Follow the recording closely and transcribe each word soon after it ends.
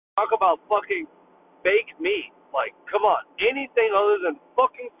talk about fucking fake meat. Like, come on. Anything other than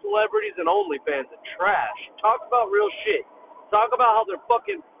fucking celebrities and OnlyFans is trash. Talk about real shit. Talk about how their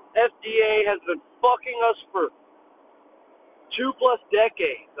fucking FDA has been fucking us for 2+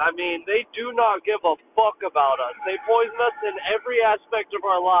 decades. I mean, they do not give a fuck about us. They poison us in every aspect of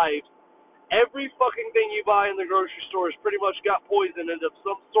our lives. Every fucking thing you buy in the grocery store has pretty much got poison of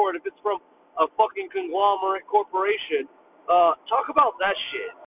some sort. If it's from a fucking conglomerate corporation, talk about that shit.